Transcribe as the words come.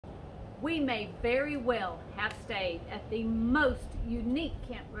we may very well have stayed at the most unique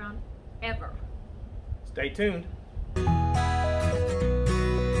campground ever. Stay tuned.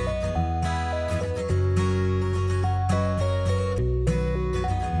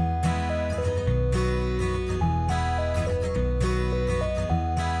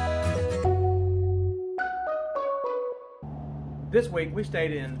 This week we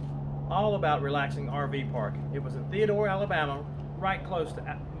stayed in All About Relaxing RV Park. It was in Theodore, Alabama, right close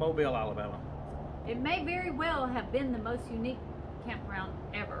to Mobile, Alabama. It may very well have been the most unique campground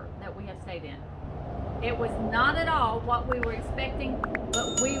ever that we have stayed in. It was not at all what we were expecting,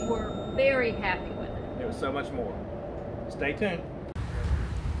 but we were very happy with it. It was so much more. Stay tuned.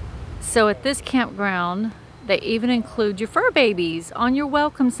 So at this campground, they even include your fur babies on your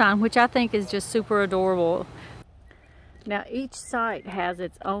welcome sign, which I think is just super adorable. Now each site has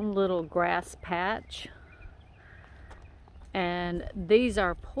its own little grass patch, and these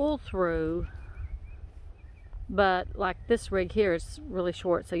are pull through, but like this rig here is really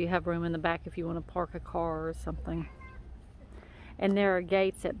short, so you have room in the back if you want to park a car or something. And there are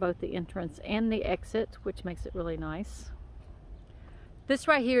gates at both the entrance and the exit, which makes it really nice. This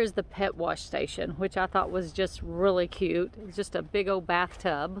right here is the pet wash station, which I thought was just really cute. It's just a big old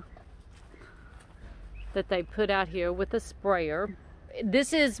bathtub that they put out here with a sprayer.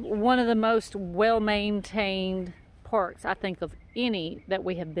 This is one of the most well-maintained parks, I think, of any that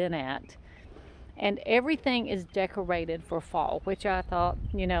we have been at. And everything is decorated for fall, which I thought,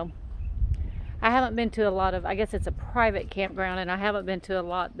 you know, I haven't been to a lot of, I guess it's a private campground, and I haven't been to a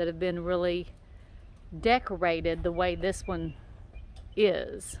lot that have been really decorated the way this one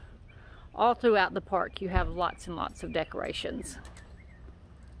is. All throughout the park you have lots and lots of decorations.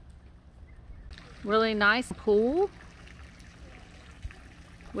 Really nice pool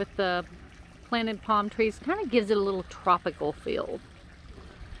with the planted palm trees. Kind of gives it a little tropical feel.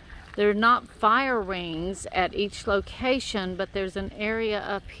 There are not fire rings at each location, but there's an area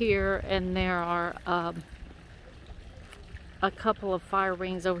up here, and there are a couple of fire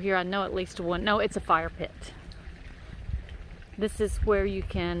rings over here. I know at least one. No, it's a fire pit. This is where you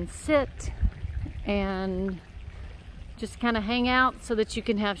can sit and just kind of hang out so that you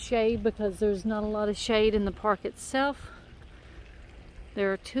can have shade, because there's not a lot of shade in the park itself.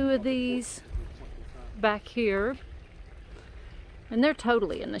 There are two of these back here, and they're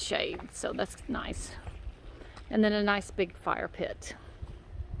totally in the shade, so that's nice. And then a nice big fire pit.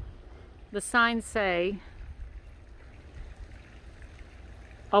 The signs say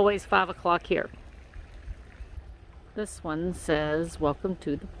always 5 o'clock here. This one says welcome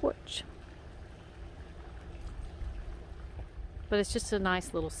to the porch. But it's just a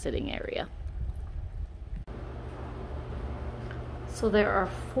nice little sitting area. So there are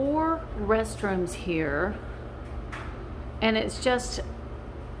 4 restrooms here, and it's just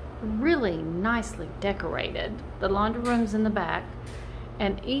really nicely decorated. The laundry room's in the back,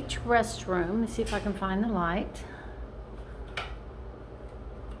 and each restroom, let me see if I can find the light,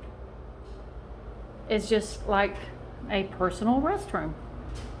 is just like a personal restroom,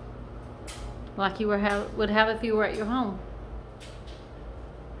 like you would have if you were at your home.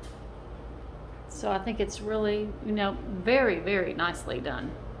 So I think it's really, you know, very, very nicely done.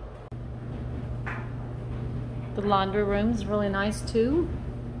 The laundry room's really nice too.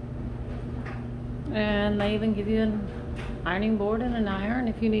 And they even give you an ironing board and an iron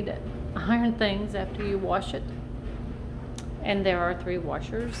if you need to iron things after you wash it. And there are 3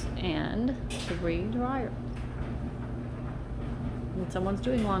 washers and 3 dryers. When someone's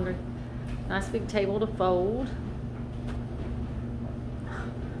doing laundry. Nice big table to fold.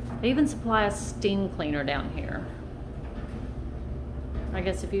 They even supply a steam cleaner down here. I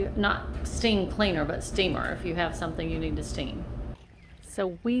guess if you, not steam cleaner, but steamer, if you have something you need to steam.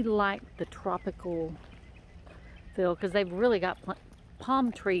 So we like the tropical feel, because they've really got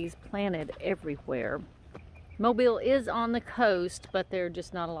palm trees planted everywhere. Mobile is on the coast, but there are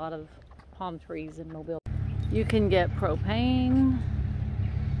just not a lot of palm trees in Mobile. You can get propane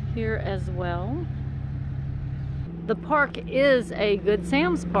here as well. The park is a Good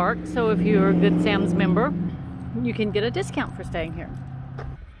Sam's park, so if you're a Good Sam's member, you can get a discount for staying here.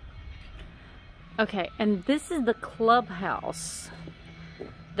 Okay, and this is the clubhouse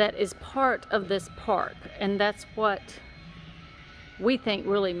that is part of this park, and that's what we think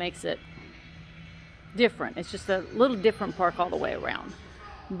really makes it different. It's just a little different park all the way around.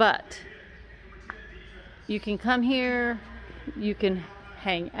 But you can come here, you can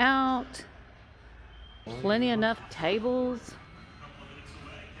hang out. Plenty enough tables.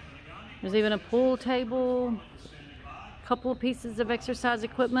 There's even a pool table, a couple of pieces of exercise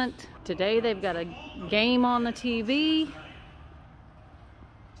equipment. Today they've got a game on the TV.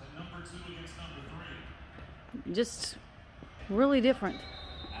 Just really different.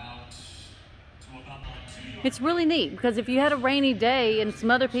 It's really neat because if you had a rainy day and some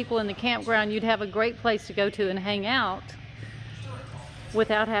other people in the campground, you'd have a great place to go to and hang out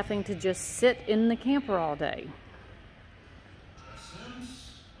without having to just sit in the camper all day.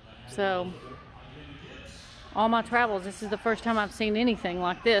 So, all my travels, this is the first time I've seen anything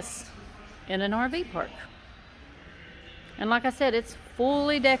like this in an RV park. And like I said, it's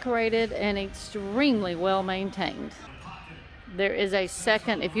fully decorated and extremely well maintained. There is a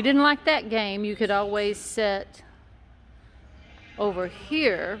second, if you didn't like that game, you could always sit over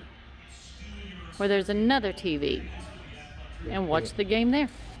here where there's another TV and watch the game there.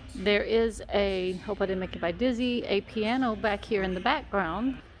 There is a, hope I didn't make it by dizzy, a piano back here in the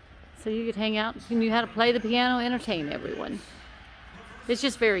background. So you could hang out and you know how to play the piano, entertain everyone. It's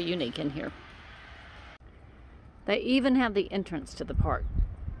just very unique in here. They even have the entrance to the park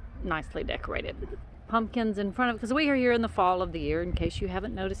nicely decorated. Pumpkins in front of, because we are here in the fall of the year, in case you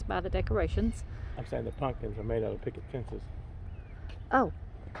haven't noticed by the decorations. I'm saying the pumpkins are made out of picket fences. Oh,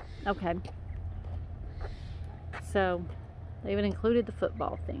 okay. So they even included the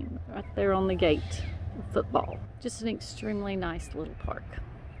football theme right there on the gate. Football. Just an extremely nice little park.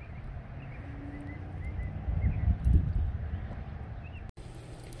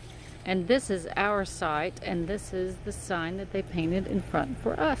 And this is our site, and this is the sign that they painted in front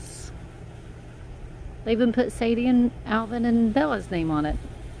for us. They even put Sadie and Alvin and Bella's name on it.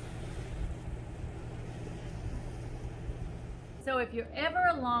 So if you're ever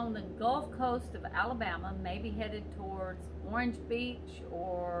along the Gulf Coast of Alabama, maybe headed towards Orange Beach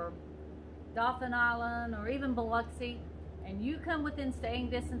or Dauphin Island or even Biloxi, and you come within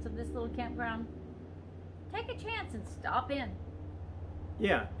staying distance of this little campground, take a chance and stop in.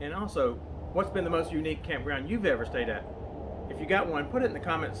 Yeah, and also, what's been the most unique campground you've ever stayed at? If you got one, put it in the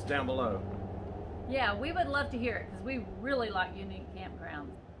comments down below. Yeah, we would love to hear it because we really like unique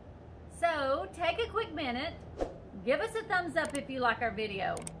campgrounds. So take a quick minute, give us a thumbs up if you like our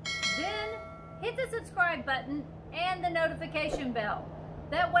video, then hit the subscribe button and the notification bell.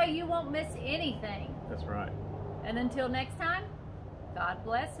 That way you won't miss anything. That's right. And until next time, God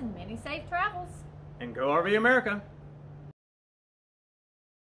bless and many safe travels. And go RV America!